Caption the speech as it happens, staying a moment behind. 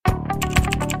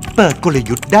ปิดกล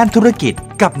ยุทธ์ด้านธุรกิจ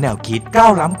กับแนวคิดก้า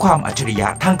วล้ำความอัจฉริยะ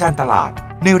ทางการตลาด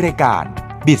ในรายการ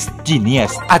Biz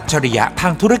Genius อัจฉริยะทา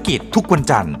งธุรกิจทุกวัน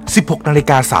จันทร์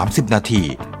 16:30 น.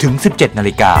ถึง 17:00 น.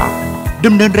ด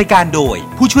ำเนินรายการโดย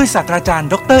ผู้ช่วยศาสตราจารย์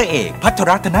ดร.เอกภัท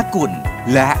รธนกุล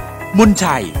และมน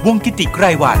ชัยวงศ์กิติไกร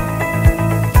วรรณ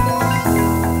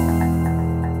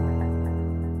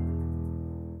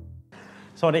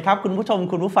สวัสดีครับคุณผู้ชม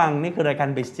คุณผู้ฟังนี่คือรายการ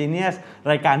Biz Genius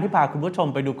รายการที่พาคุณผู้ชม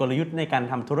ไปดูกลยุทธ์ในการ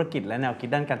ทำธุรกิจและแนวคิด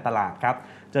ด้านการตลาดครับ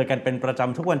เจอกันเป็นประจ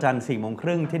ำทุกวันจันทร์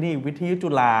 4:30 น.ที่นี่วิทยุจุ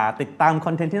ฬาติดตามค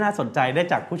อนเทนต์ที่น่าสนใจได้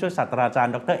จากผู้ช่วยศาสตราจาร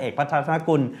ย์ดร.เอกภัทรธน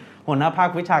กุลหัวหน้าภาค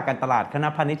วิชาการตลาดคณะ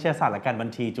พาณิชยศาสตร์และการบัญ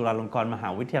ชีจุฬาลงกรณ์มหา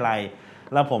วิทยาลัย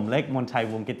และผมเล็กมนชัย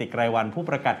วงศ์กิติไกรวรรณผู้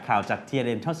ประกาศข่าวจาก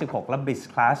TNN ช่อง 16 และ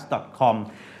bizclass.com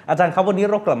อาจารย์ครับวันนี้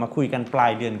เรากลับมาคุยกันปลา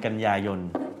ยเดือนกันยายน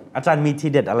อาจารย์มีที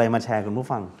เด็ดอะไรมาแชร์คุณผู้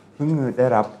ฟังเพิ่งได้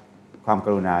รับความก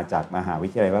รุณาจากมหาวิ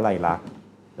ทยาลัยวลัยลักษณ์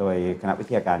โดยคณะวิ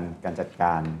ทยาการจัดก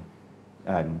าร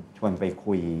ชวนไป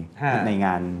คุยในง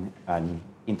าน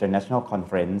International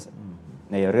Conference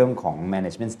ในเรื่องของ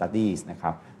Management Studies นะค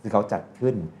รับซึ่งเขาจัด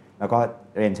ขึ้นแล้วก็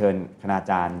เรียนเชิญคณา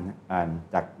จารย์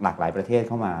จากหลากหลายประเทศเ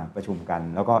ข้ามาประชุมกัน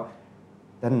แล้วก็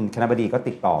ท่านคณบดีก็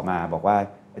ติดต่อมาบอกว่า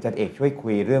อาจารย์เอกช่วยคุ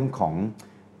ยเรื่องของ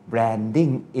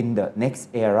Branding in the Next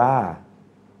Era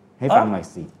ให้ฟังหน่อย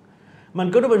สิมัน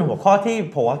ก็ดูเป็นหัวข้อที่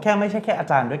ผมว่าไม่ใช่แค่อา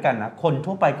จารย์ด้วยกันนะคน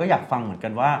ทั่วไปก็อยากฟังเหมือนกั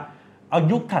นว่าเอา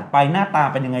ยุคถัดไปหน้าตา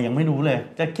เป็นยังไงยังไม่รู้เลย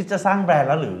จะคิดจะสร้างแบรนด์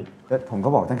แล้วหรือผมก็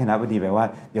บอกท่านคณบดีไปว่า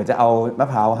เดี๋ยวจะเอามะ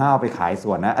พร้าวห้าวไปขายส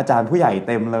วนนะอาจารย์ผู้ใหญ่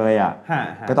เต็มเลยอ่ะ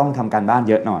ก็ต้องทำการบ้าน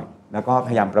เยอะหน่อยแล้วก็พ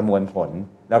ยายามประมวลผล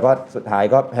แล้วก็สุดท้าย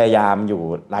ก็พยายามอยู่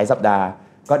หลายสัปดาห์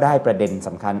ก็ได้ประเด็นส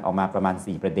ำคัญออกมาประมาณ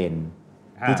4ประเด็น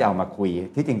ที่จะเอามาคุย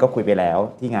ที่จริงก็คุยไปแล้ว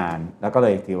ที่งานแล้วก็เล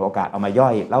ยถือโอกาสเอามาย่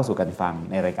อยเล่าสู่กันฟัง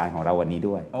ในรายการของเราวันนี้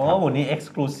ด้วยวันนี้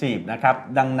Exclusive นะครับ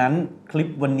ดังนั้นคลิป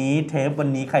วันนี้เทปวัน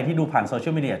นี้ใครที่ดูผ่านโซเชี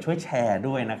ยลมีเดียช่วยแชร์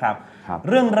ด้วยนะครับ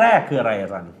เรื่องแรกคืออะไรอา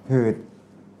จารย์คือ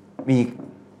มี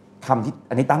คำที่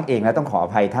อันนี้ตั้งเองนะต้องขออ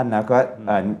ภัยท่านนะก็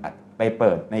ไปเ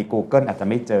ปิดใน Google อาจจะ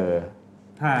ไม่เจอ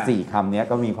4 คำนี้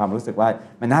ก็มีความรู้สึกว่า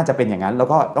มันน่าจะเป็นอย่างนั้นแล้ว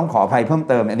ก็ต้องขออภัยเพิ่ม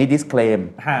เติมอันนี้ disclaim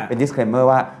เป็น disclaimer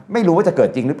ว่าไม่รู้ว่าจะเกิด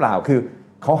จริงหรือเปล่าคือ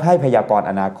เขาให้พยากรณ์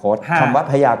อนาคตคำว่า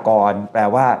พยากรณ์แปล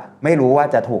ว่าไม่รู้ว่า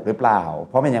จะถูกหรือเปล่า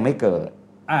เพราะมันยังไม่เกิด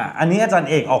อันนี้อาจารย์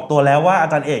เอกออกตัวแล้วว่าอา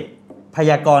จารย์เอกพ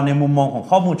ยากรณ์ในมุมมองของ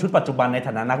ข้อมูลชุดปัจจุบันในฐ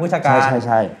านะนักวิชาการใ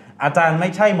ช่อาจารย์ไม่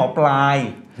ใช่หมอปลาย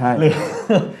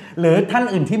หรือท่าน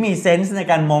อื่นที่มีเซนส์ใน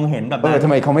การมองเห็นแบบนั้นทำ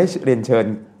ไมเขาไม่เรียนเชิญ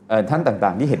ท่านต่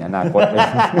างๆที่เห็นอนาคต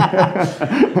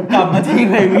กลับมาที่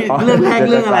เรื่องแรก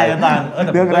เรื่องอะไรอาจารย์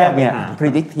เรื่องแรกเนี่ย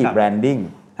predictive branding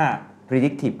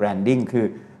คือ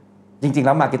จริงๆแ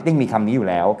ล้ว marketing มีคำนี้อยู่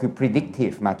แล้วคือ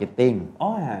predictive marketing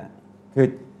คือ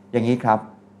อย่างนี้ครับ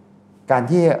การ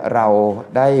ที่เรา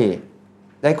ไ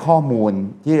ด้ข้อมูล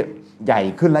ที่ใหญ่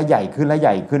ขึ้นและใหญ่ขึ้นและให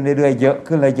ญ่ขึ้นเรื่อยๆเยอะ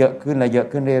ขึ้นและเยอะขึ้นและเยอะ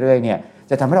ขึ้นเรื่อยๆเนี่ย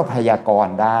จะทำให้เราพยากร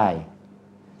ณ์ได้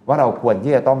ว่าเราควร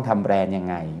ที่จะต้องทำแบรนด์ยัง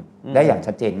ไงได้อย่าง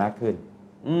ชัดเจนมากขึ้น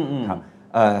ครับ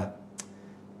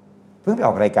เพิ่งไปอ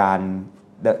อกรายการ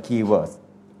The Keywords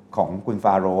ของคุณฟ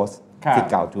าโรสศิษย์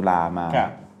เก่าจุฬามา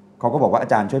เขาก็บอกว่าอา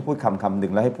จารย์ช่วยพูดคำหนึ่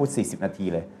งแล้วให้พูด40 นาที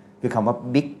เลยคือคำว่า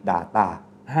Big Data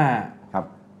ครับ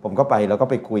ผมก็ไปแล้วก็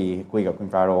ไปคุยกับคุณ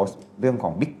ฟาโรสเรื่องขอ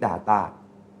ง Big Data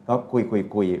แล้วคุย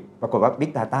ปรากฏว่า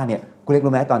Big Data เนี่ยคุณเล็ก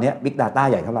รู้ไหมตอนนี้ Big Data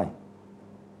ใหญ่เท่าไหร่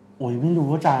โอ้ยไม่รู้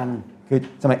อาจารย์คือ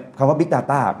สมัยคำว่า Big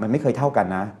Data มันไม่เคยเท่ากัน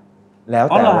นะแล้ว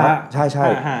แต่ว่าใช่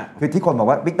คือที่คนบอก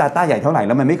ว่า Big Data ใหญ่เท่าไหร่แ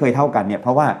ล้วมันไม่เคยเท่ากันเนี่ยเพร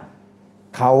าะว่า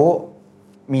เขา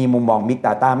มีมุมมอง Big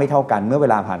Data ไม่เท่ากันเมื่อเว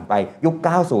ลาผ่านไปยุค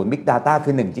90 Big Data คื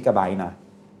อ1 GB นะ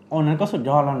นั้นก็สุด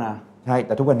ยอดแล้วนะใช่แ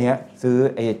ต่ทุกวันนี้ซื้อ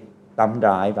ไอ้ตัมได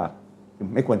รฟ์แบบ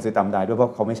ไม่ควรซื้อตัมไดรฟ์ด้วยเพรา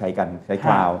ะเขาไม่ใช้กันใช้ค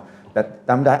ลาวด์แต่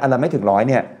ตัมไดรฟ์อันละไม่ถึง100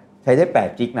เนี่ยใช้ได้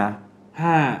8 GB นะ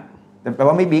แต่แปล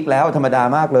ว่าไม่บิ๊กแล้วธรรมดา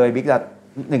มากเลยบิ๊กจะ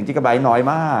1 GB น้อย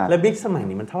มากแล้วบิ๊กสมัย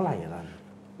นี้มันเท่าไหร่ล่ะ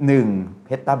1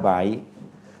 petabyte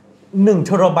 1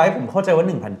 terabyte ผมเข้าใจว่า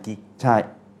 1,000 กิกใช่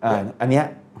อันเนี้ย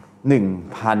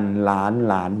1,000 ล้า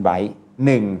นไบต์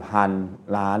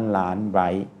 1,000 ล้านไบ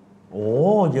ต์โอ้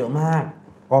เยอะมาก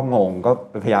ก็งงก็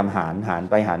พยายามหาร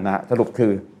ไปหารมาสรุปคื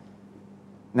อ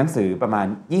หนังสือประมาณ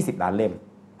20 ล้านเล่ม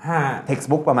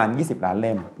textbook ประมาณ20 ล้านเ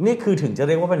ล่มนี่คือถึงจะเ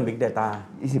รียกว่าเป็น big data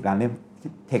 20 ล้านเล่ม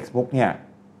textbook เนี่ย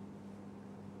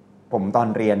ผมตอน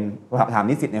เรียนถาม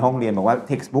นิสิตในห้องเรียนบอกว่า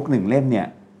textbook 1 เล่มเนี่ย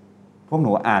พวกห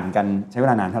นูอ่านกันใช้เว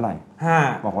ลานานเท่าไหร่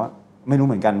บอกว่าไม่รู้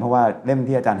เหมือนกันเพราะว่าเล่ม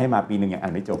ที่อาจารย์ให้มาปีนึงยังอ่า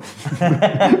นไม่จบ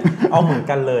เอาเหมือน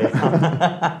กันเลย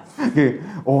คือ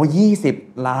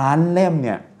20 ล้านเล่มเ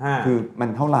นี่ยคือมัน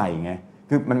เท่าไหร่ไง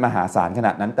คือมันมหาศาลขน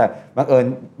าดนั้นแต่บังเอิญ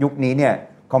ยุคนี้เนี่ย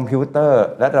คอมพิวเตอร์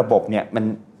และระบบเนี่ยมัน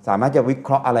สามารถจะวิเค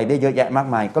ราะห์อะไรได้เยอะแยะมาก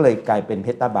มายก็เลยกลายเป็นเพ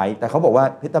ตาไบต์แต่เขาบอกว่า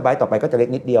เพตาไบต์ต่อไปก็จะเล็ก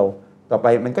นิดเดียว ต่อไป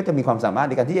มันก็จะมีความสามารถ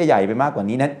ในการที่จะใหญ่ไปมากกว่า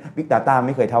นี้นั้น Big Data ไ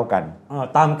ม่เคยเท่ากัน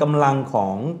ตามกำลังขอ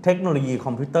งเทคโนโลยีค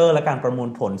อมพิวเตอร์และการประมวล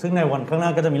ผลซึ่งในวันข้างหน้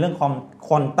าก็จะมีเรื่องค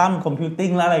วอนตัมคอมพิวติ้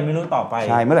งและอะไรไม่รู้ต่อไป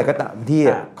ใช่เมื่อไหร่ก็ตามที่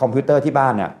คอมพิวเตอร์ที่บ้า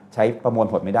นเนี่ยใช้ประมวล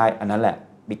ผลไม่ได้อันนั้นแหละ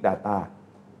Big Data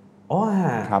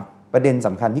ครับประเด็นส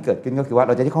ำคัญที่เกิดขึ้นก็คือว่าเ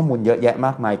ราจะได้ข้อมูลเยอะแยะม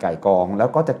ากมายก่ายกองแล้ว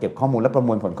ก็จะเก็บข้อมูลและประม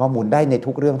วลผลข้อมูลได้ใน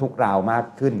ทุกเรื่องทุกราวมาก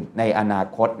ขึ้นในอนา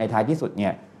คตในท้ายที่สุดเนี่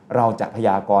ยเราจะพย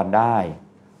ากรณ์ได้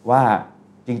ว่า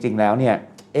จริงๆแล้วเนี่ย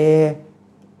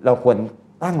เราควร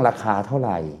ตั้งราคาเท่าไห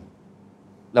ร่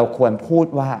เราควรพูด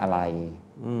ว่าอะไร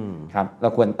ครับเรา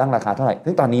ควรตั้งราคาเท่าไหร่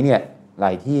ซึ่งตอนนี้เนี่ยหล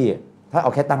ายที่ถ้าเอ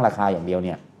าแค่ตั้งราคาอย่างเดียวเ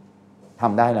นี่ยท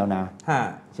ำได้แล้วนะ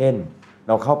เช่นเ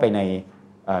ราเข้าไปใน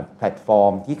แพลตฟอร์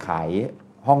มที่ขาย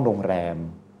ห้องโรงแรม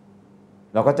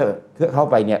เราก็จะเข้า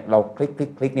ไปเนี่ยเราค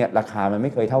ลิกเนี่ยราคามันไ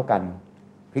ม่เคยเท่ากัน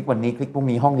คลิกวันนี้คลิกพรุ่ง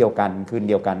นี้ห้องเดียวกันคืน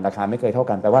เดียวกันราคาไม่เคยเท่า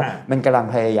กันแปลว่ามันกำลัง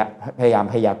พยายาม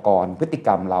พยากรณ์พฤติก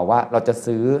รรมเราว่าเราจะ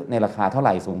ซื้อในราคาเท่าไห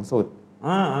ร่สูงสุด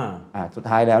สุด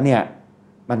ท้ายแล้วเนี่ย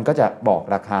มันก็จะบอก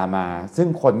ราคามาซึ่ง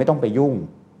คนไม่ต้องไปยุ่ง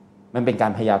มันเป็นกา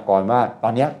รพยากรณ์ว่าตอ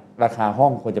นนี้ราคาห้อ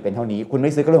งควรจะเป็นเท่านี้คุณไ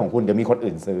ม่ซื้อก็เรื่องของคุณเดี๋ยวมีคน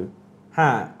อื่นซื้อ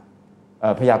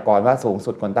พยากรณ์ว่าสูงสุ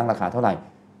ดควรตั้งราคาเท่าไหร่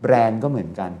แบรนด์ก็เหมือน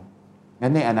กันงั้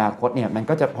นในอนาคตเนี่ยมัน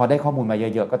ก็จะพอได้ข้อมูลมาเ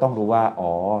ยอะๆก็ต้องรู้ว่า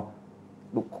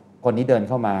คนนี้เดิน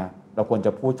เข้ามาเราควรจ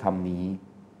ะพูดคำนี้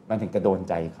มันถึงจะโดน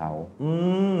ใจเขา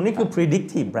นี่คือ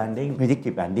predictive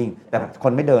branding แต่ค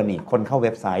นไม่เดินนี่คนเข้าเ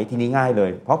ว็บไซต์ทีนี้ง่ายเล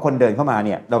ยเพราะคนเดินเข้ามาเ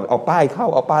นี่ยเราเอาป้ายเข้า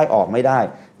เอาป้ายออกไม่ได้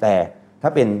แต่ถ้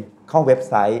าเป็นเข้าเว็บ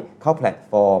ไซต์เข้าแพลต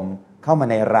ฟอร์มเข้ามา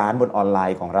ในร้านบนออนไล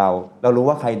น์ของเรารู้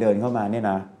ว่าใครเดินเข้ามาเนี่ย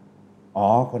นะ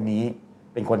คนนี้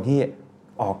เป็นคนที่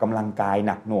ออกกำลังกาย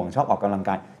หนักหน่วงชอบออกกำลังก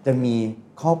ายจะมี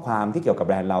ข้อความที่เกี่ยวกับแ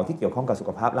บรนด์เราที่เกี่ยวข้องกับสุข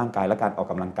ภาพร่างกายและการออก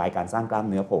กำลังกายการสร้างกล้าม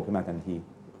เนื้อโผล่ขึ้นมาทันที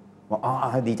ว่า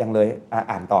ดีจังเลย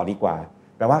อ่านต่อดีกว่า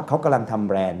แปลว่าเขากำลังทำ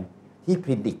แบรนด์ที่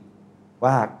พิจิตร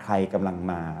ว่าใครกำลัง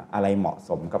มาอะไรเหมาะส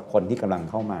มกับคนที่กำลัง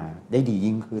เข้ามาได้ดี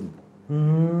ยิ่งขึ้น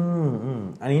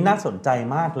อันนี้น่าสนใจ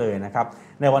มากเลยนะครับ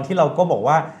ในวันที่เราก็บอก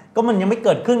ว่าก็มันยังไม่เ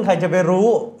กิดขึ้นใครจะไปรู้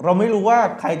เราไม่รู้ว่า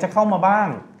ใครจะเข้ามาบ้าง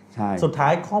สุดท้า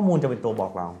ยข้อมูลจะเป็นตัวบอ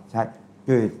กเราใช่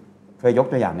คือเคยยก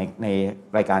ตัวอย่างใน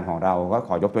รายการของเราก็ข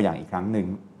อยกตัวอย่างอีกครั้งหนึ่ง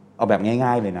เอาแบบ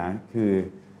ง่ายๆเลยนะคือ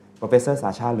Professor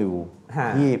Sasha Liu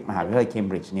ที่มหาวิทยาลัยเคม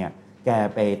บริดจ์เนี่ยแก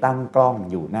ไปตั้งกล้อง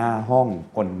อยู่หน้าห้อง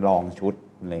คนลองชุด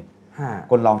เลย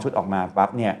คนลองชุดออกมาปั๊บ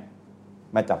เนี่ย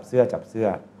มาจับเสื้อ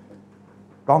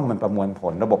กล้องมันประมวลผ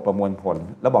ลระบบประมวลผล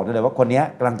แล้วบอกได้เลยว่าคนนี้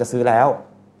กำลังจะซื้อแล้ว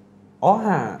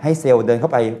ให้เซลล์เดินเข้า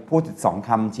ไปพูด2 ค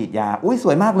ำฉีดยาอุ้ยส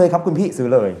วยมากเลยครับคุณพี่ซื้อ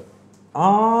เลย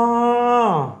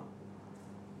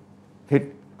คือ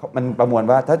มันประมวล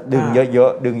ว่าถ้าดึงเย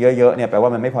อะๆเนี่ยแปลว่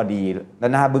ามันไม่พอดีแล้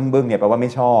วหน้าบึ้งๆเนี่ยแปลว่าไม่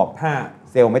ชอบ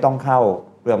เซลล์ไม่ต้องเข้า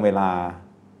เปลืองเวลา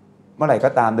เมื่อไหร่ก็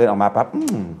ตามเดินออกมาปั๊บ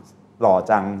หล่อ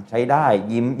จังใช้ได้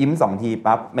ยิ้ม2 ที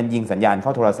ปั๊บมันยิงสัญญาณเข้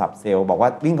าโทรศัพท์เซลล์บอกว่า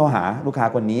วิ่งเข้าหาลูกค้า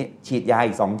คนนี้ฉีดยา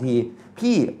อีก2 ที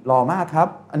พี่หล่อมากครับ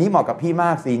อันนี้เหมาะกับพี่ม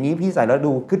ากสีนี้พี่ใส่แล้ว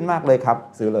ดูขึ้นมากเลยครับ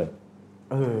ซื้อเลย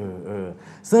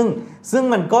ซึ่ง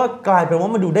มันก็กลายเป็นว่า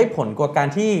มันดูได้ผลกว่าการ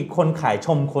ที่คนขายช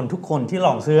มคนทุกคนที่ล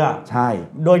องเสื้อใช่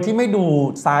โดยที่ไม่ดู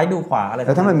ซ้ายดูขวาอะไรแ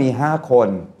ล้วถ้ามันมี5 คน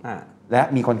และ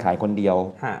มีคนขายคนเดียว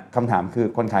คำถามคือ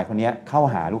คนขายคนนี้เข้า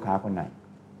หาลูกค้าคนไหน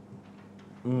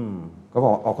ก็บอ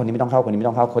กคนนี้ไม่ต้องเข้าคนนี้ไม่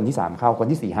ต้องเข้าคนที่3เข้าคน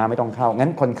ที่4 5ไม่ต้องเข้างั้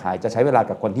นคนขายจะใช้เวลา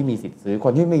กับคนที่มีสิทธิ์ซื้อค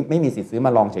นที่ไม่มีสิทธิ์ซื้อม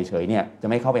าลองเฉยๆเนี่ยจะ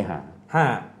ไม่เข้าไปหา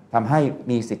ทำให้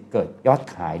มีสิทธิ์เกิดยอด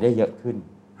ขายได้เยอะขึ้น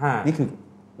นี่คือ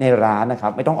ในร้านนะครั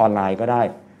บไม่ต้องออนไลน์ก็ได้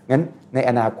งั้นใน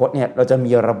อนาคตเนี่ยเราจะ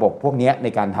มีระบบพวกนี้ใน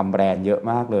การทำแบรนด์เยอะ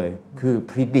มากเลยคือ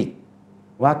predict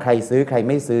ว่าใครซื้อใครไ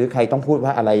ม่ซื้อใครต้องพูดว่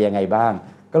าอะไรยังไงบ้าง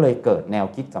ก็เลยเกิดแนว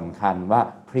คิดสำคัญว่า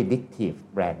predictive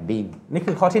branding นี่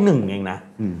คือข้อที่1เองนะ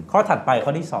ข้อถัดไปข้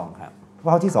อที่2ครับ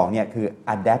ข้อที่2เนี่ยคือ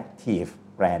adaptive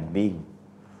branding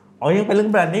ยังเป็นเรื่อ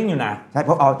ง branding อยู่นะใช่เพ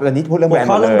ราะวันนี้พูดเรื่องแบรนด์เล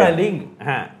ย ข้อเรื่อง branding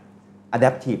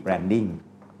adaptive branding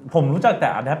ผมรู้จักแต่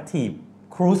adaptive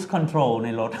cruise control ใน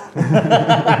รถ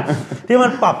ที่มั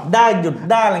นปรับได้หยุด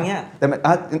ได้อะไรเงี้ยแต่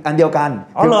อันเดียวกัน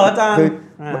เหรออาจารย์คือ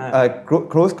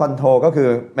cruise control ก็คือ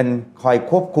มันคอย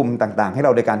ควบคุมต่างๆให้เร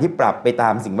าโดยการที่ปรับไปตา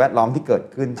มสิ่งแวดล้อมที่เกิด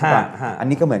ขึ้นใช่ป่ะอัน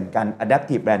นี้ก็เหมือนกัน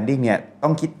adaptive branding เนี่ยต้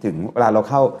องคิดถึงเวลาเรา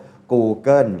เข้า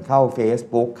Google เข้า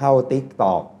Facebook เข้า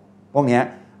TikTok พวกเนี้ย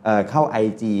เข้า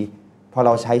IG พอเร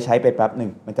าใช้ไปแป๊บหนึ่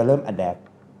งมันจะเริ่ม adapt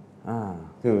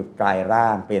คือกลายร่า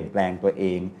งเปลี่ยนแปลงตัวเอ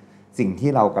งสิ่งที่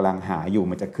เรากำลังหาอยู่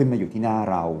มันจะขึ้นมาอยู่ที่หน้า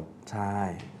เราใช่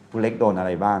คุณเล็กโดนอะไ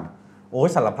รบ้าง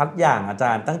สารพัดอย่างอาจ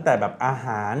ารย์ตั้งแต่แบบอาห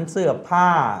ารเสื้อผ้า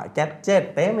แกดเจ็ต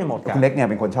เต็มไปหมดกันคุณเล็กเนี่ย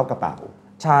เป็นคนชอบกระเป๋า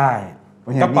ใช่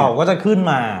กระเป๋าก็จะขึ้น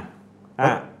มา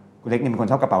คุณเล็กเนี่ยเป็นคน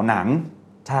ชอบกระเป๋าหนัง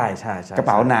ใช่กระเ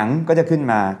ป๋าหนังก็จะขึ้น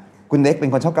มาคุณเล็กเป็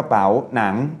นคนชอบกระเป๋าหนั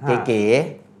งเก๋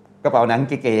ๆกระเป๋าหนัง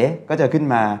เก๋ๆก็จะขึ้น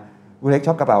มา คุณเล็กช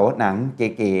อบกระเป๋าหนังเ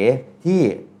ก๋ๆที่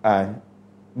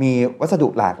มีวัสดุ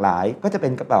หลากหลายก็จะเป็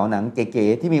นกระเป๋าหนังเก๋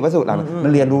ๆที่มีวัสดุหลากหลายมั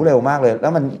นเรียนรู้เร็วมากเลยแล้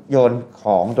วมันโยนข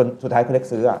องจนสุดท้ายคุณเล็ก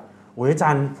ซื้ออ่ะโอ้ยอาจา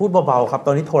รย์พูดเบาๆครับต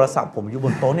อนนี้โทรศัพท์ผมอยู่บ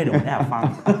นโต๊ะเนี่ยเดี๋ยวผมแอบฟัง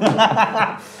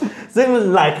ซึ่ง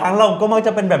หลายครั้งเราก็มักจ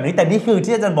ะเป็นแบบนี้แต่นี่คือ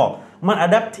ที่อาจารย์บอกมัน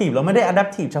adaptive เราไม่ได้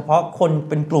adaptive เฉพาะคน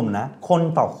เป็นกลุ่มนะคน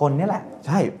ต่อคนนี่แหละใ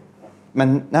ช่มัน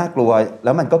น่ากลัวแ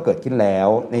ล้วมันก็เกิดขึ้นแล้ว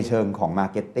ในเชิงของ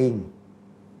marketing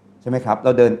ใช่ไหมครับ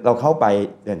เราเข้าไป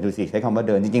เดี๋ยวดูสิใช้คำว่าเ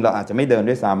ดินจริงๆเราอาจจะไม่เดิน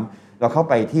ด้วยซ้ำเราเข้า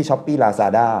ไปที่ Shopee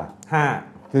Lazada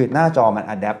คือหน้าจอมัน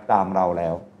adapt ตามเราแล้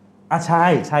วใ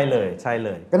ช่เลยใช่เล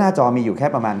ยก็หน้าจอมีอยู่แค่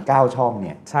ประมาณ9ช่องเ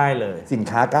นี่ยใช่เลยสิน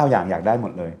ค้า9อย่างอยากได้หม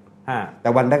ดเลยแต่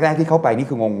วันแรกๆที่เข้าไปนี่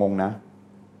คืองงๆนะ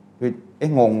คือ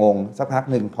งงสักพัก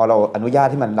หนึ่งพอเราอนุญาต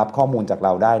ที่มันรับข้อมูลจากเร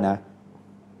าได้นะ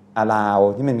allow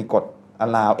ที่มันมีกด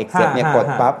allow accept เนี่ยกด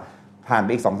ปั๊บผ่านไป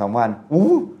อีก 2-3 วัน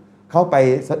เข้าไป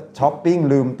ช้อปปิ้ง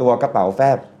ลืมตัวกระเป๋าแฟ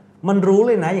บมันรู้เ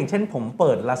ลยนะอย่างเช่นผมเ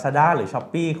ปิด Lazada หรือ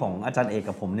Shopee ของอาจารย์เอก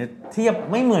กับผมเนี่ยเทียบ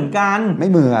ไม่เหมือนกันไม่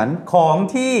เหมือนของ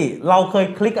ที่เราเคย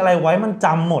คลิกอะไรไว้มันจ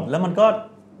ำหมดแล้วมันก็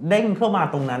เด้งเข้ามา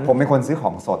ตรงนั้นผมเป็นคนซื้อข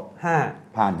องสด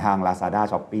ผ่านทาง Lazada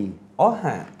Shopee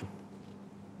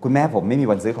คุณแม่ผมไม่มี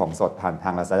วันซื้อของสดผ่านทา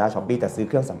ง Lazada Shopee แต่ซื้อเ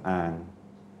ครื่องสำอาง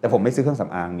แต่ผมไม่ซื้อเครื่องส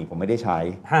ำอางนี่ผมไม่ได้ใช้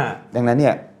ดังนั้นเนี่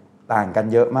ยต่างกัน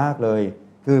เยอะมากเลย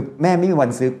คือแม่ไม่มีวั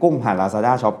นซื้อกุ้งผ่าน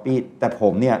Lazada Shopee แต่ผ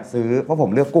มเนี่ยซื้อเพราะผม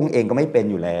เลือกกุ้งเองก็ไม่เป็น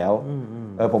อยู่แล้ว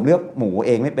ผมเลือกหมูเ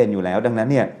องไม่เป็นอยู่แล้วดังนั้น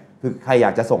เนี่ยคือใครอย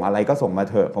ากจะส่งอะไรก็ส่งมา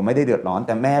เถอะผมไม่ได้เดือดร้อนแ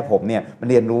ต่แม่ผมเนี่ยมัน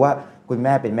เรียนรู้ว่าคุณแ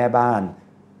ม่เป็นแม่บ้าน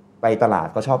ไปตลาด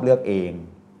ก็ชอบเลือกเอง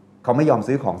เขาไม่ยอม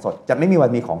ซื้อของสดจะไม่มีวั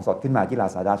นมีของสดขึ้นมาที่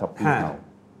Lazada Shopee เขา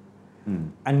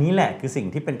อันนี้แหละคือสิ่ง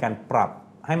ที่เป็นการปรับ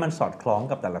ให้มันสอดคล้อง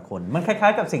กับแต่ละคนมันคล้า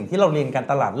ยๆกับสิ่งที่เราเรียนการ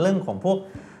ตลาดเรื่องของพวก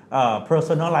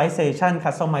personalization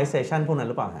customization พวกนั้น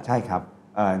หรือเปล่าใช่ครับ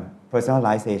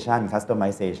personalization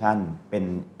customization เป็น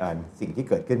สิ่งที่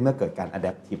เกิดขึ้นเมื่อเกิดการ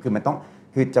adaptive คือมันต้อง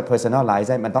คือจะ personalize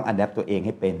มันต้อง adapt ตัวเองใ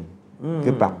ห้เป็นคื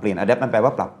อปรับเปลี่ยน adapt มันแปลว่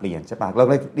าปรับเปลี่ยนใช่ปะเรา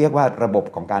เรียกว่าระบบ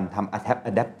ของการทำ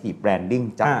adaptive branding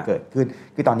จะเกิดขึ้น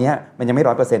คือตอนนี้มันยังไม่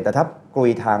 100% แต่ถ้ากลุย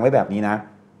ทางไว้แบบนี้นะ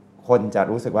คนจะ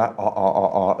รู้สึกว่า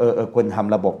ควรท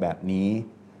ำระบบแบบนี้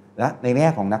และในแง่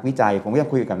ของนักวิจัยผมก็ยัง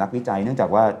คุยกับนักวิจัยเนื่องจาก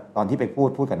ว่าตอนที่ไป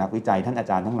พูดกับนักวิจัยท่านอา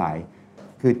จารย์ทั้งหลาย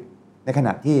คือในขณ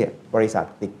ะที่บริษัท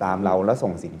ติดตามเราแล้วส่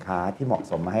งสินค้าที่เหมาะ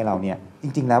สมมาให้เราเนี่ยจ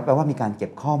ริงๆแล้วแปลว่ามีการเก็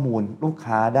บข้อมูลลูก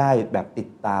ค้าได้แบบติด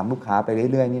ตามลูกค้าไป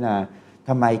เรื่อยๆนี่นะท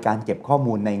ำไมการเก็บข้อ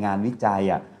มูลในงานวิจัย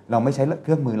เราไม่ใช้เค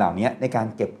รื่องมือเหล่านี้ในการ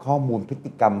เก็บข้อมูลพฤ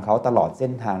ติกรรมเขาตลอดเส้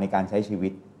นทางในการใช้ชีวิ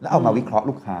ตแล้วเอามาวิเคราะห์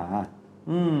ลูกค้า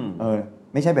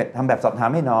ไม่ใช่แบบทำแบบสอบถา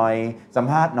มให้หน่อยสัม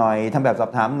ภาษณ์หน่อยทำแบบสอ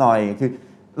บถามหน่อยคือ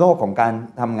โลกของการ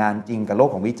ทำงานจริงกับโลก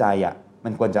ของวิจัยมั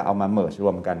นควรจะเอามาเมิร์จร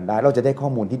วมกันได้เราจะได้ข้อ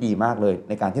มูลที่ดีมากเลย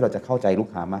ในการที่เราจะเข้าใจลูก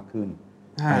ค้ามากขึ้น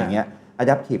อย่างเงี้ย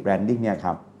adaptive branding เนี่ยค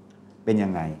รับเป็นยั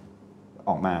งไงอ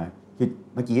อกมาคือ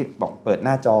เมื่อกี้บอกเปิดห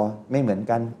น้าจอไม่เหมือน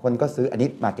กันคนก็ซื้ออันนี้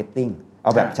marketing เอ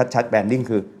าแบบชัดๆ branding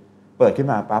คือเปิดขึ้น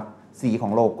มาปั๊บสีขอ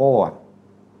งโลโก้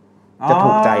จะถู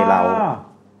กใจเรา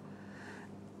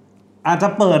อาจจะ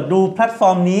เปิดดูแพลตฟอ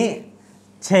ร์มนี้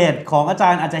เฉดของอาจา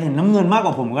รย์อาจจะเห็นน้ำเงินมากก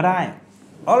ว่าผมก็ได้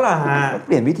เหรอฮะเป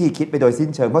ลี่ยนวิธีคิดไปโดยสิ้น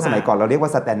เชิงเพราะสมัยก่อนเราเรียกว่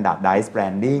า standardized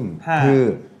branding คือ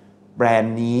แบรน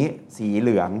ด์นี้สีเห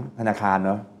ลืองธนาคารเ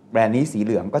นาะแบรนด์นี้สีเห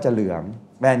ลืองก็จะเหลือง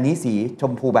แบรนด์นี้สีช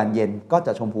มพูบานเย็นก็จ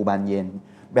ะชมพูบานเย็น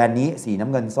แบรนด์นี้สีน้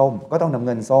ำเงินส้มก็ต้องน้ำเ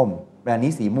งินส้มแบรนด์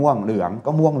นี้สีม่วงเหลือง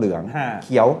ก็ม่วงเหลืองเ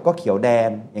ขียวก็เขียวแดง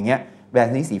อย่างเงี้ยแบรน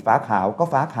ด์นี้สีฟ้าขาวก็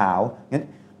ฟ้าขาวงั้น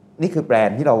นี่คือแบรน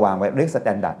ด์ที่เราวางไว้เรียก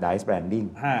standardized branding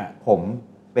ผม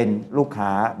เป็นลูกค้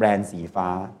าแบรนด์สีฟ้า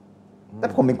แต่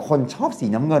ผมเป็นคนชอบสี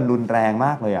น้ำเงินรุนแรงม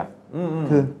ากเลย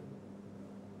คือ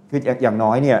อย่างน้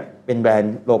อยเนี่ยเป็นแบรน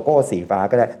ด์โลโก้สีฟ้า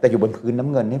ก็ได้แต่อยู่บนพื้นน้ำ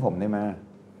เงินให้ผมได้มา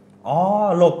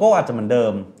โลโก้อาจจะเหมือนเดิ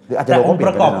มหรืออาจจะโลโก้ป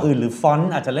ระกอบอื่นหรือฟอน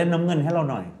ต์อาจจะเล่นน้ำเงินให้เรา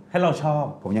หน่อยให้เราชอบ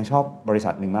ผมยังชอบบริษั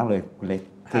ทหนึ่งมากเลยคุณเล็ก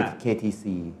KTC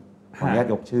ขออนุญาต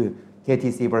ยกชื่อ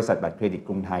KTC บริษัทบัตรเครดิตก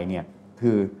รุงไทยเนี่ย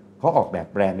คือเขาออกแบบ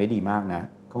แบรนด์ไว้ดีมากนะ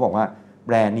เขาบอกว่าแ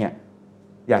บรนด์เนี่ย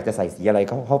อยากจะใส่สีอะไร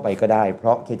เข้าไปก็ได้เพร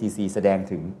าะ KTC แสดง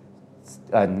ถึง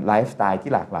ไลฟ์สไตล์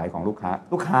ที่หลากหลายของลูก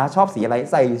ค้าชอบสีอะไร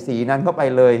ใส่สีนั้นเข้าไป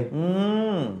เลย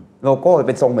โลโก้เ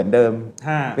ป็นทรงเหมือนเดิม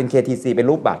เป็น KTC เป็น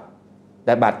รูปบัตรแ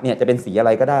ต่บัตรเนี่ยจะเป็นสีอะไ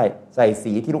รก็ได้ใส่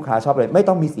สีที่ลูกค้าชอบเลยไม่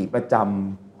ต้องมีสีประจ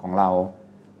ำของเรา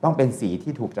ต้องเป็นสี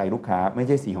ที่ถูกใจลูกค้าไม่ใ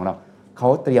ช่สีของเราเขา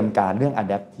เตรียมการเรื่อง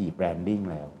adaptive branding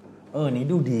แล้วนี้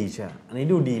ดูดีใช่อันนี้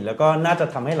ดูดีแล้วก็น่าจะ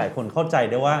ทำให้หลายคนเข้าใจ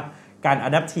ได้ว่าการ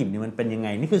adaptive นี่มันเป็นยังไง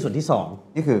นี่คือส่วนที่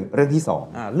2นี่คือเรื่องที่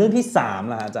2เรื่องที่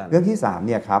3ล่ะอาจารย์เรื่องที่3เ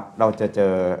นี่ยครับเราจะเจ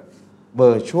อ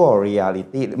virtual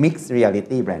reality mixed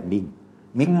reality branding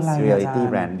mixed reality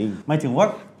branding หมายถึงว่า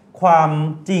ความ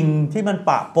จริงที่มัน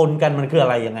ปะปนกันมันคืออะ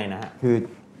ไรยังไงนะฮะคือ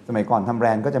สมัยก่อนทำแบร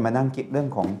นด์ก็จะมานั่งคิดเรื่อง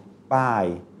ของ ป้าย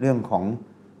เรื่องของ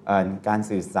การ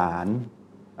สื่อสาร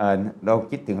เรา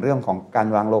คิดถึงเรื่องของการ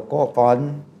วางโลโก้ฟอน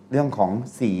ต์เรื่องของ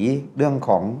สีเรื่องข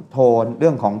องโทนเรื่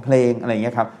องของเพลงอะไรอย่างเ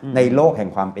งี้ยครับในโลกแห่ง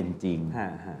ความเป็นจริง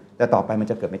แต่ต่อไปมัน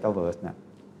จะเกิดเมตาเวิร์สนะ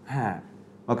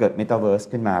พอเกิดเมตาเวิร์ส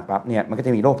ขึ้นมาปั๊บเนี่ยมันก็จ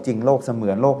ะมีโลกจริงโลกเสมื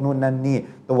อนโลกนู่นนั่นนี่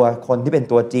ตัวคนที่เป็น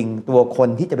ตัวจริงตัวคน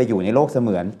ที่จะไปอยู่ในโลกเส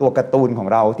มือนตัวการ์ตูนของ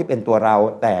เราที่เป็นตัวเรา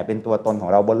แต่เป็นตัวตนของ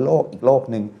เราบนโลกอีกโลก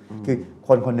นึงคือค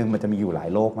นคนนึงมันจะมีอยู่หลาย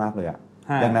โลกมากเลยอะ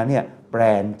ดังนั้นเนี่ยแบร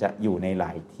นด์จะอยู่ในหล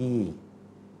ายที่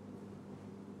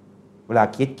เวลา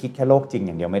คิดแค่โลกจริงอ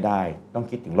ย่างเดียวไม่ได้ต้อง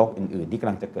คิดถึงโลกอื่นๆที่ก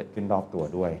ำลังจะเกิดขึ้นรอบตัว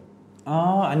ด้วย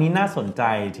อันนี้น่าสนใจ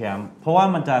เทียมเพราะว่า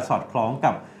มันจะสอดคล้อง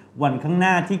กับวันข้างห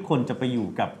น้าที่คนจะไปอยู่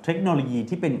กับเทคโนโลยี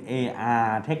ที่เป็น AR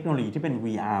เทคโนโลยีที่เป็น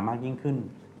VR มากยิ่งขึ้น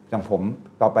อย่างผม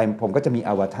ต่อไปผมก็จะมี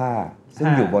อวตารซึ่ง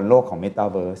อยู่บนโลกของ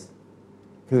Metaverse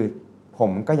คือผ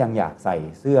มก็ยังอยากใส่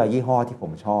เสื้อยี่ห้อที่ผ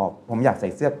มชอบผมอยากใส่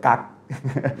เสื้อกั๊ก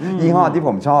ยี่ห้อที่ผ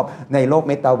มชอบในโลก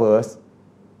Metaverse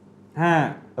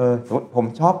ผม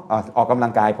ชอบออกกำลั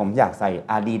งกายผมอยากใส่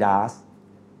Adidas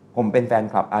ผมเป็นแฟน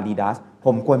คลับ Adidas ผ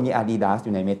มควรมี Adidas อ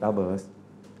ยู่ใน Metaverse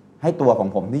ให้ตัวของ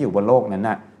ผมที่อยู่บนโลกนั้น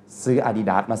น่ะซื้อ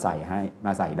Adidas มาใส่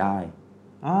ได้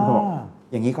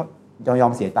อย่างนี้เขายอ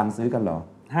มเสียตังค์ซื้อกันเหรอ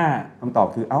คำตอบ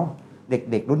คือเ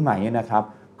ด็กรุ่นใหม่เนี่ยนะครับ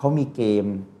เขามีเกม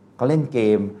เขาเล่นเก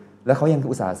มแล้วเขายัง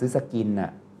อุตส่าห์ซื้อสกินน่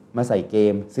ะมาใส่เก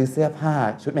มซื้อเสื้อผ้า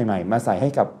ชุดใหม่ๆมาใส่ให้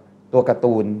กับตัวการ์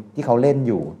ตูนที่เขาเล่น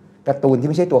อยู่การ์ตูนที่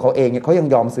ไม่ใช่ตัวเขาเองเนี่ยเขายัง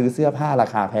ยอมซื้อเสื้อผ้ารา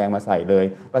คาแพงมาใส่เลย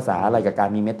ภาษาอะไรกับการ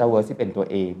มีเมตาเวิร์สที่เป็นตัว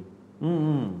เอง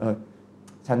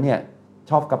ฉันเนี่ย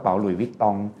ชอบกระเป๋าหลุยส์วิกต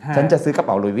องฉันจะซื้อกระเ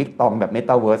ป๋าหลุยส์วิกตองแบบเมต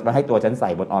าเวิร์สมาให้ตัวฉันใส่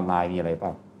บนออนไลน์มีอะไรเปล่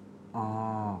า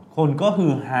คนก็ฮื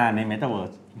อฮาในเมตาเวิร์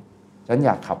สฉันอย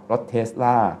ากขับรถเทสล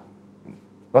า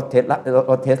รถเท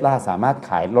สลาสามารถ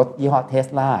ขายรถยี่ห้อเทส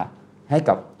ลาให้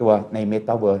กับตัวในเมต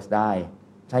าเวิร์สได้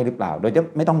ใช่หรือเปล่าโดยจะ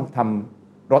ไม่ต้องท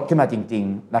ำรถขึ้นมาจริง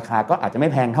ๆราคาก็อาจจะไม่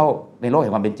แพงเท่าในโลกแห่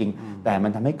งความเป็นจริงแต่มั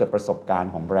นทำให้เกิดประสบการ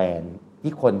ณ์ของแบรนด์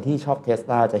ที่คนที่ชอบเทส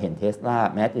ลาจะเห็นเทสลา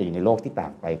แม้จะอยู่ในโลกที่ต่า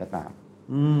งไปก็ตาม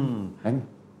นั้น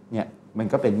เนี่ยมัน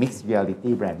ก็เป็น mixed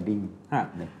reality branding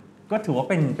ก็ถือว่า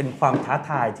เป็นความท้า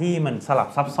ทายที่มันสลับ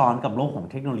ซับซ้อนกับโลกของ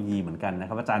เทคโนโลยีเหมือนกันนะค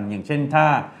รับอาจารย์อย่างเช่นถ้า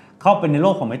เข้าไปในโล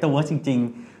กของ Metaverse จริง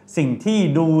ๆสิ่งที่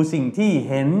ดูสิ่งที่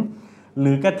เห็นห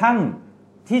รือกระทั่ง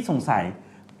ที่สงสัย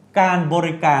การบ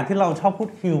ริการที่เราชอบพูด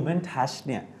human touch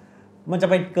เนี่ยมันจะ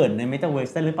ไปเกิดใน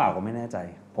Metaverse ได้หรือเปล่าก็ไม่แน่ใจ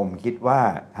ผมคิดว่า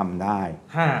ทำได้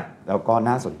แล้วก็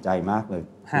น่าสนใจมากเลย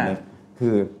คื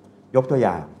อยกตัวอ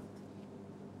ย่าง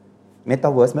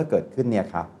Metaverse เมื่อเกิดขึ้นเนี่ย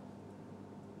ครับ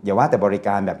อย่าว่าแต่บริก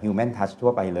ารแบบ human touch ทั่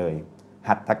วไปเลย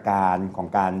หัตถการของ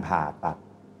การผ่าตัด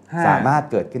สามารถ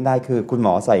เกิดขึ้นได้คือคุณหม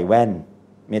อใส่แว่น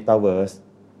Metaverse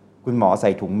คุณหมอใ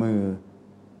ส่ถุงมือ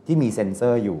ที่มีเซ็นเซอ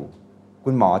ร์อยู่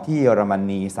คุณหมอที่เยอรม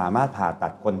นีสามารถผ่าตั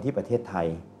ดคนที่ประเทศไทย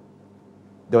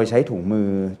โดยใช้ถุงมือ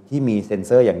ที่มีเซ็นเ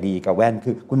ซอร์อย่างดีกับแว่นคื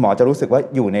อคุณหมอจะรู้สึกว่า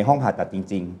อยู่ในห้องผ่าตัดจ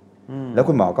ริงๆแล้ว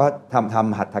คุณหมอก็ท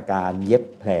ำหัตถการเย็บ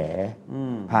แผล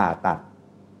ผ่าตัด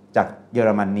จากเยอ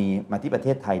รมนีมาที่ประเท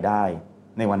ศไทยได้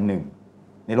ในวันหนึ่ง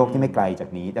ในโลกที่ไม่ไกลจาก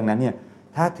นี้ดังนั้นเนี่ย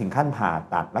ถ้าถึงขั้นผ่า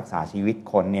ตัดรักษาชีวิต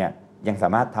คนเนี่ยยังสา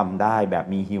มารถทำได้แบบ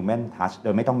มี human touch โด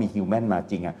ยไม่ต้องมี human มา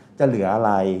จริงอ่ะจะเหลืออะไ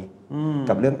ร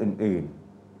กับเรื่องอื่น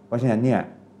ๆเพราะฉะนั้นเนี่ย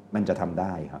มันจะทำไ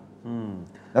ด้ครับ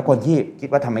แล้วคนที่คิด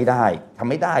ว่าทำไม่ได้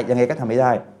ยังไงก็ทำไม่ไ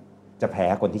ด้จะแพ้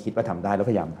คนที่คิดว่าทำได้แล้ว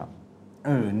พยายามท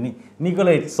ำนี่ก็เ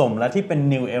ลยสมแล้วที่เป็น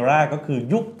new era ก็คือ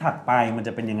ยุคถัดไปมันจ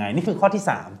ะเป็นยังไงนี่คือข้อที่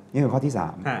3นี่คือข้อที่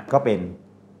3ก็เป็น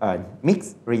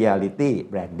mixed reality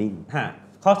branding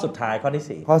ข้อสุดท้ายข้อ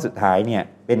ที่4ข้อสุดท้ายเนี่ย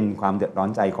เป็นความเดือดร้อน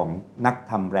ใจของนัก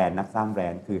ทำแบรนด์นักสร้างแบร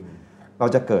นด์คือเรา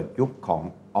จะเกิดยุคของ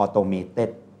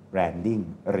automated branding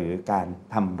หรือการ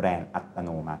ทำแบรนด์อัตโน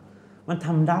มัติมันท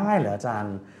ำได้เหรออาจาร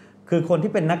ย์คือคน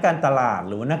ที่เป็นนักการตลาด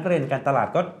หรือนักเรียนการตลาด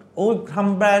ก็ท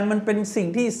ำแบรนด์มันเป็นสิ่ง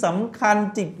ที่สำคัญ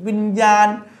จิตวิญญาณ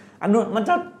มันจ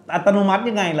ะอัตโนมัติ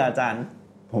ยังไงล่ะอาจารย์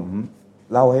ผม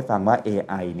เล่าให้ฟังว่า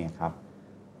AI เนี่ยครับ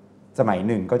สมัย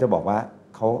หนึ่งก็จะบอกว่า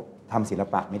เขาทำศิล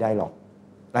ปะไม่ได้หรอก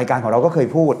รายการของเราก็เคย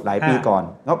พูดหลายปีก่อน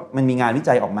แล้วมันมีงานวิ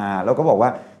จัยออกมาแล้วก็บอกว่า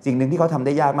สิ่งหนึ่งที่เขาทำไ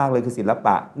ด้ยากมากเลยคือศิลป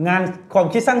ะงานความ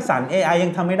คิดสร้างสรรค์ AI ยั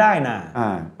งทำไม่ได้นะ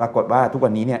ปรากฏว่าทุกวั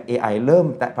นนี้เนี่ย AI เริ่ม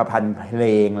ประพันธ์เพล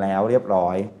งแล้วเรียบร้อ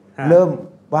ยเริ่ม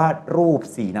วาดรูป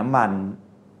สีน้ำมัน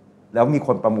แล้วมีค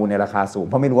นประมูลในราคาสูง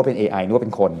เพราะไม่รู้ว่าเป็น AI นึกว่าเ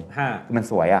ป็นคนคือมัน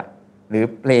สวยอะหรือ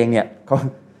เพลงเนี่ยเขา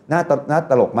น่า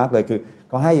ตลกมากเลยคือเ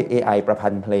ขาให้ AI ประพั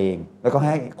นธ์เพลงแล้วก็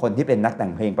ให้คนที่เป็นนักแต่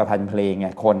งเพลงประพันธ์เพลงไง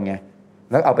คนไง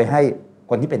แล้วเอาไปให้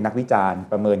คนที่เป็นนักวิจารณ์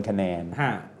ประเมินคะแนน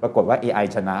ปรากฏว่า AI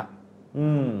ชนะ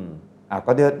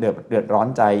ก็เดือดร้อน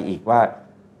ใจอีกว่า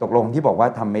ตกลงที่บอกว่า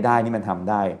ทำไม่ได้นี่มันทำ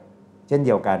ได้เช่นเ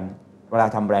ดียวกันเวลา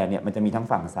ทำแบรนด์เนี่ยมันจะมีทั้ง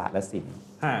ฝั่งศาสตร์และศิลป์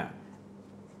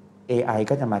AI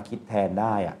ก็จะมาคิดแทนไ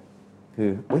ด้อะ คือ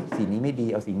สีนี้ไม่ดี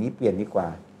เอาสีนี้เปลี่ยนดีกว่า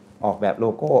ออกแบบโล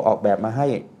โก้ออกแบบมาให้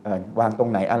วางตรง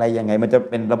ไหนอะไรยังไงมันจะ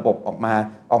เป็นระบบออกม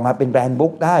าเป็นแบรนด์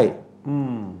บุ๊กได้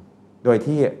โดย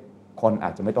ที่คนอา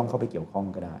จจะไม่ต้องเข้าไปเกี่ยวข้อง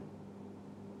ก็ได้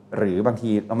หรือบางที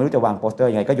เราไม่รู้จะวางโปสเตอร์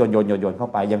ยังไงก็โยนเข้า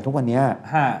ไปอย่างทุกวันนี้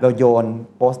เราโยน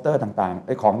โปสเตอร์ต่าง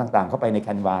ๆของต่างๆเข้าไปใน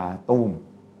Canva ตุ้ม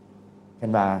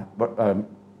Canva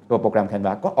ตัวโปรแกรม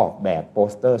Canva ก็ออกแบบโป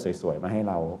สเตอร์สวยๆมาให้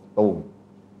เราตุ้ม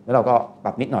แล้วเราก็ป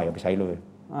รับนิดหน่อยเอาไปใช้เลย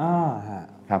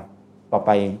ครับต่อไป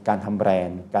การทำแบรน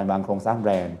ด์การวางโครงสร้างแบ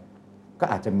รนด์ก็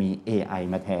อาจจะมี AI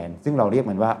มาแทนซึ่งเราเรียก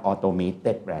มันว่า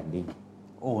Automated Branding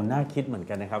โอ้น่าคิดเหมือน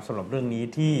กันนะครับสำหรับเรื่องนี้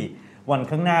ที่วัน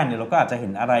ข้างหน้าเนี่ยเราก็อาจจะเห็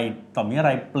นอะไรต่อมีอะไ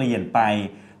รเปลี่ยนไป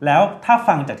แล้วถ้า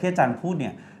ฟังจากที่อาจารย์พูดเนี่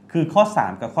ยคือข้อ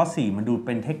3กับข้อ4มันดูเ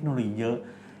ป็นเทคโนโลยีเยอะ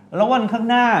แล้ววันข้าง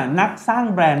หน้านักสร้าง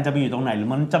แบรนด์จะไปอยู่ตรงไหนหรือ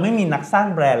มันจะไม่มีนักสร้าง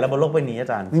แบรนด์แล้วบนโลกใบนี้อา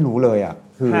จารย์ไม่รู้เลยอ่ะ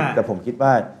คือแต่ผมคิดว่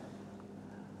า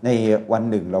ในวัน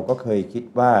หนึ่งเราก็เคยคิด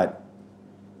ว่า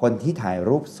คนที่ถ่าย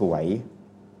รูปสวย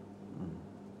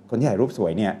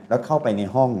เนี่ยแล้วเข้าไปใน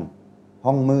ห้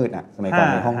องมืดอ่ะสมัยก่อน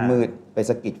ในห้องมืดไป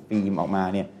สกิดฟิล์มออกมา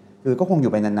เนี่ยคือก็คงอ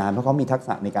ยู่ไปนานๆเพราะเขามีทักษ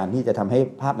ะในการที่จะทำให้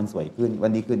ภาพมันสวยขึ้นวั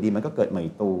นดีคืนดีมันก็เกิดเหมย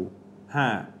ตู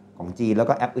ของจีนแล้ว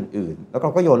ก็แอปอื่นๆแล้ว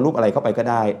ก็โยนรูปอะไรเข้าไปก็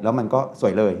ได้แล้วมันก็ส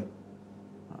วยเลย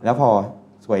แล้วพอ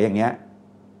สวยอย่างเงี้ย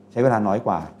ใช้เวลาน้อยก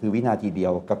ว่าคือวินาทีเดีย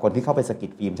วกับคนที่เข้าไปสกิ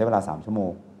ดฟิล์มใช้เวลา3 ชั่วโม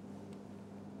ง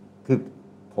คือ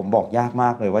ผมบอกยากมา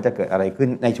กเลยว่าจะเกิดอะไรขึ้น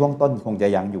ในช่วงต้นคงจะ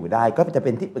ยังอยู่ได้ก็จะเ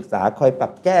ป็นที่ปรึกษาคอยปรั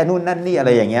บแก้นู่นนั่นนี่อะไ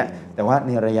รอย่างเงี้ยแต่ว่าใ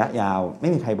นระยะยาวไม่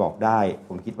มีใครบอกได้ผ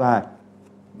มคิดว่า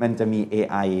มันจะมี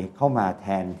AI เข้ามาแท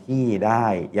นที่ได้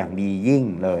อย่างดียิ่ง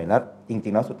เลยแล้วจริ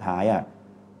งๆแล้วสุดท้ายอ่ะ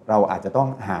เราอาจจะต้อง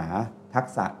หาทัก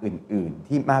ษะอื่นๆ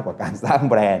ที่มากกว่าการสร้าง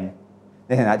แบรนด์ใ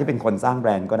นฐานะที่เป็นคนสร้างแบ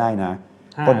รนด์ก็ได้นะ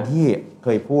คนที่เค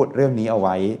ยพูดเรื่องนี้เอาไ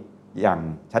ว้อย่าง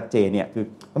ชัดเจนเนี่ยคือ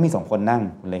ก็มี2 คนนั่ง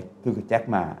เล็กคือแจ็ค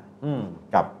หม่า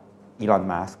กับอีลอน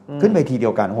มัสก์ขึ้นไปทีเดี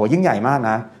ยวกันโหยิ่งใหญ่มาก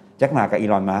นะแจ็คหม่ากับอี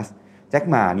ลอนมัสก์แจ็ค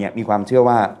หม่าเนี่ยมีความเชื่อ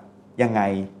ว่ายังไง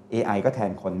AI ก็แท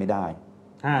นคนไม่ได้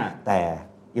แต่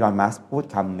อีลอนมัสก์พูด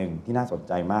คำหนึ่งที่น่าสนใ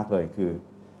จมากเลยคือ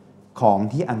ของ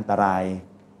ที่อันตราย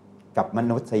กับม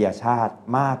นุษยชาติ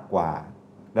มากกว่า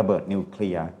ระเบิดนิวเคลี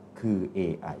ยร์คือ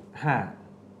AI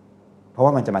เพราะว่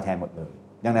ามันจะมาแทนหมดเลย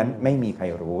ดังนั้นไม่มีใคร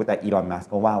รู้แต่อีลอนมัสก์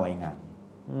ก็ว่าไว้งั้น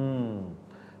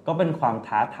ก็เป็นความ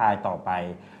ท้าทายต่อไป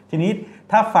ทีนี้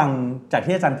ถ้าฟังจาก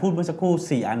ที่อาจารย์พูดเมื่อสักค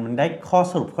รู่4 อันมันได้ข้อ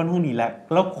สรุปค่อนข้างดีแ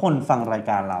ล้วคนฟังราย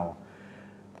การเรา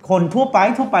คนทั่วไ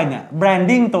ปเนี่ยแบรน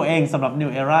ดิ้งตัวเองสำหรับ New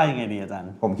Era ยังไงดีอาจารย์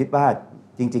ผมคิดว่า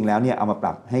จริงๆแล้วเนี่ยเอามาป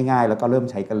รับให้ง่ายแล้วก็เริ่ม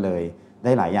ใช้กันเลยไ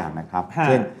ด้หลายอย่างนะครับเ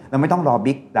ช่นเราไม่ต้องรอ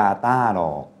Big Data หร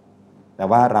อกแต่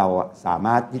ว่าเราสาม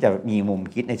ารถที่จะมีมุม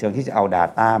คิดในเชิงที่จะเอา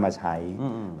Data มาใช้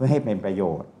เพื่อให้เป็นประโย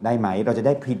ชน์ได้ไหมเราจะไ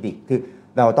ด้ predict คือ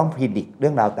เราต้อง predict เรื่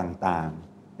องราวต่าง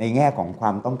ๆในแง่ของคว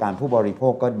ามต้องการผู้บริโภ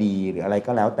คก็ดีหรืออะไร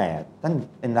ก็แล้วแต่ท่าน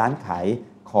เป็นร้านขาย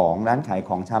ข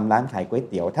องชำร้านขายก๋วย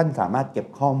เตี๋ยวท่านสามารถเก็บ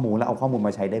ข้อมูลแล้วเอาข้อมูลม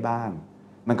าใช้ได้บ้าง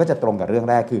มันก็จะตรงกับเรื่อง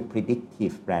แรกคือ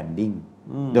predictive branding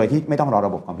โดยที่ไม่ต้องรอร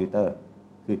ะบบคอมพิวเตอร์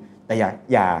คือแต่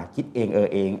อย่าคิดเอ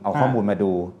งเอาข้อมูลมา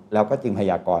ดูแล้วก็จึงพ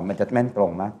ยากรณ์มันจะแม่นตร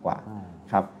งมากกว่า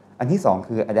ครับอันที่2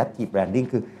คือ adaptive branding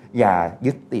คืออย่า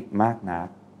ยึดติดมากนะ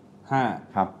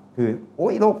ครับคือโอ้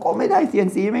ยโลโก้ไม่ได้เซียน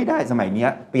สีไม่ได้สมัยนี้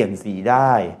เปลี่ยนสีไ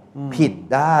ด้ผิด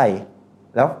ได้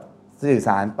แล้วสื่อส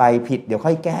ารไปผิดเดี๋ยวค่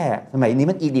อยแก้สมัยนี้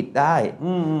มันอีดิทได้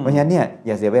เพราะฉะนั้นเนี่ยอ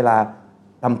ย่าเสียเวลา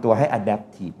ทำตัวให้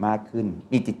adaptive มากขึ้น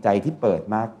มีจิตใจที่เปิด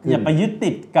มากขึ้นอย่าไปยึดติ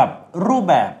ดกับรูป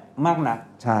แบบมากนัก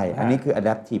ใช่อันนี้คือ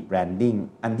adaptive branding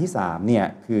อันที่3เนี่ย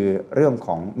คือเรื่องข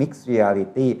อง mixed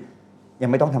reality ยัง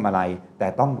ไม่ต้องทำอะไรแต่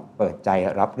ต้องเปิดใจ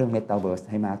รับเรื่อง metaverse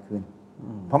ให้มากขึ้น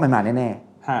เพราะมันมาแน่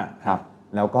ๆครับ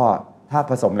แล้วก็ถ้า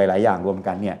ผสมหลายๆอย่างรวม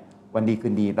กันเนี่ยวันดีคื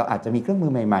นดีเราอาจจะมีเครื่องมื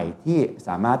อใหม่ๆที่ส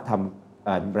ามารถท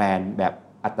ำแบรนด์แบบ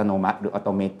อัตโนมัติหรือ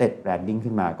automated branding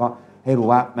ขึ้นมาก็ให้รู้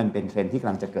ว่ามันเป็นเทรนด์ที่ก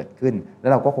ำลังจะเกิดขึ้นแล้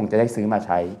วเราก็คงจะได้ซื้อมาใ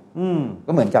ช้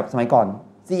ก็เหมือนกับสมัยก่อน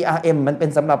CRM มันเป็น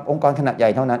สำหรับองค์กรขนาดใหญ่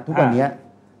เท่านั้นทุกวันนี้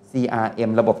CRM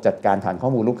ระบบจัดการฐานข้อ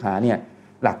มูลลูกค้าเนี่ย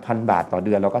หลักพันบาทต่อเ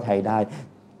ดือนเราก็ใช้ได้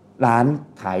ร้าน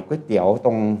ขายก๋วยเตี๋ยวต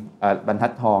รงบรรทั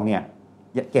ดทองเนี่ย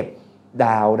เก็บด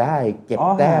าวได้เก็บ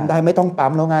แต้มได้ไม่ต้องปั๊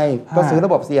มแล้วไงก็ซื้อร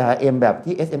ะบบ CRM แบบ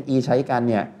ที่ SME ใช้กัน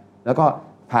เนี่ยแล้วก็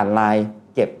ผ่านไลน์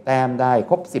เก็บแต้มได้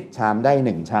ครบ10ชามได้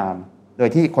1ชามโดย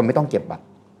ที่คนไม่ต้องเก็บบัตร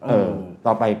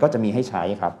ต่อไปก็จะมีให้ใช้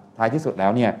ครับท้ายที่สุดแล้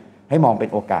วเนี่ยให้มองเป็น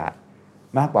โอกาส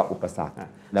มากกว่าอุปสรรค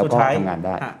แล้วก็ทำงานไ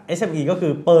ด้ SME ก็คื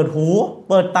อเปิดหู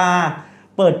เปิดตา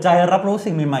เปิดใจรับรู้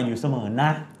สิ่งใหม่ๆอยู่เสมอน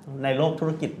ะในโลกธุ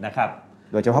รกิจนะครับ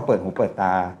โดยเฉพาะเปิดหูเปิดต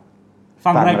า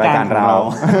ฟังรายการเรา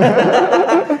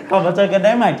กลับมาเจอกันไ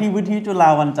ด้ใหม่ที่วิทยุจุฬา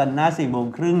วันจันทร์หน้า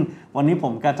 4:30 น.วันนี้ผ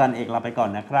มกับอาจารย์เอกลาไปก่อน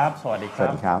นะครับสวัสดีค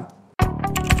รับ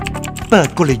เปิ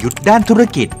ดกลยุทธ์ด้านธุร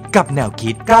กิจกับแนวคิ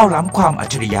ดก้าวล้ำความอัจ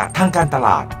ฉริยะทางการตล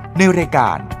าดในรายก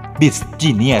าร Biz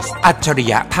Genius อัจฉริ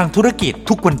ยะทางธุรกิจ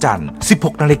ทุกวันจันทร์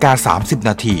 16:30 น.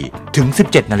ถึง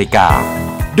 17:00 น.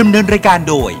ดำเนินรายการ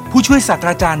โดยผู้ช่วยศาสต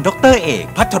ราจารย์ดร.เอก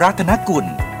ภัทรธนกุล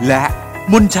และ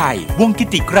มนชัยวงศ์กิ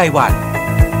ติไกรวรรณ